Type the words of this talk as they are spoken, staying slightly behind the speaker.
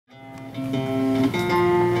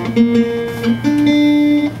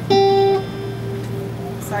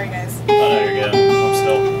Sorry, guys. Oh, no, you're good. I'm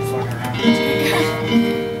still fucking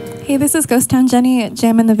around. Hey, this is Ghost Town Jenny at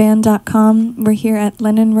JAMINTHEVAN.com. We're here at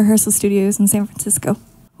Lennon Rehearsal Studios in San Francisco.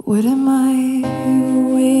 What am I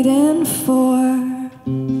waiting for?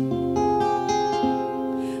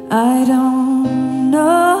 I don't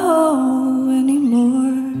know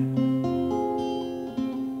anymore.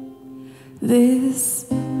 This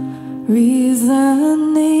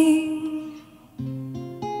reasoning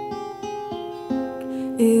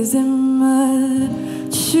is immature.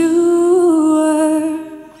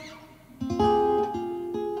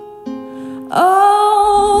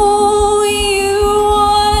 Oh, you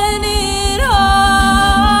want it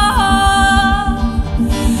all,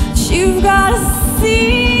 but you've got to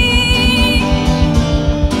see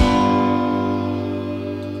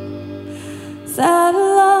that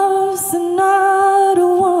love's not a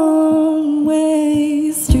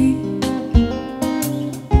one-way street.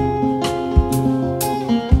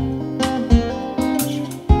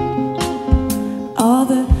 All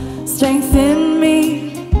the strength in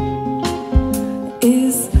me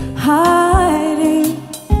is hiding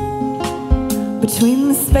between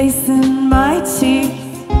the space in my teeth.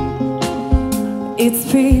 It's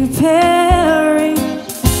preparing.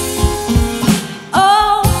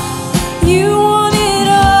 Oh, you want it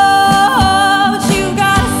all, but you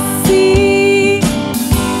gotta see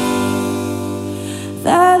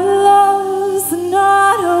that love's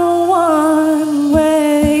not a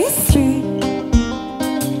one-way street.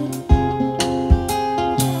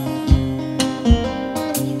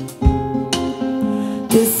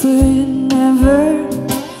 This would never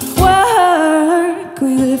work.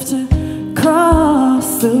 We live to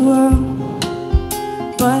cross the world,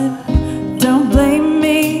 but don't blame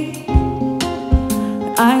me.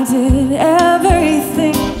 I did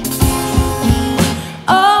everything.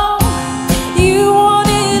 Oh, you want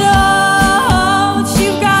it all, but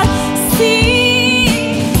you've got to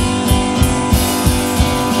see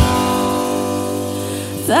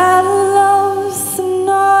that love's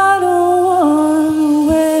not a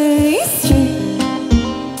one-way street.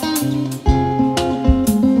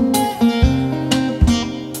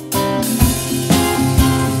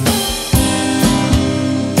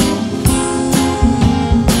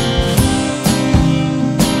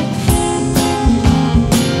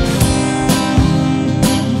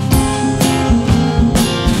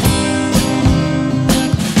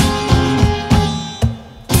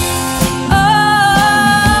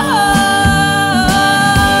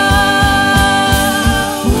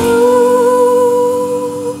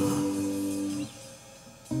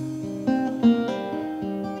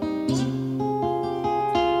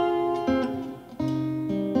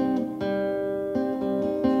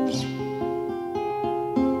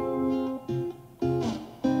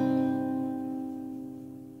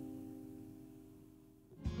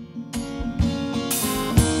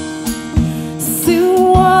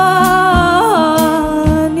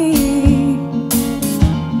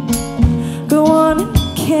 Go on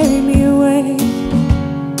and carry me away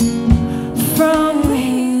from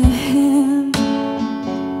him.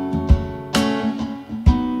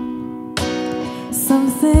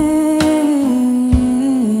 Something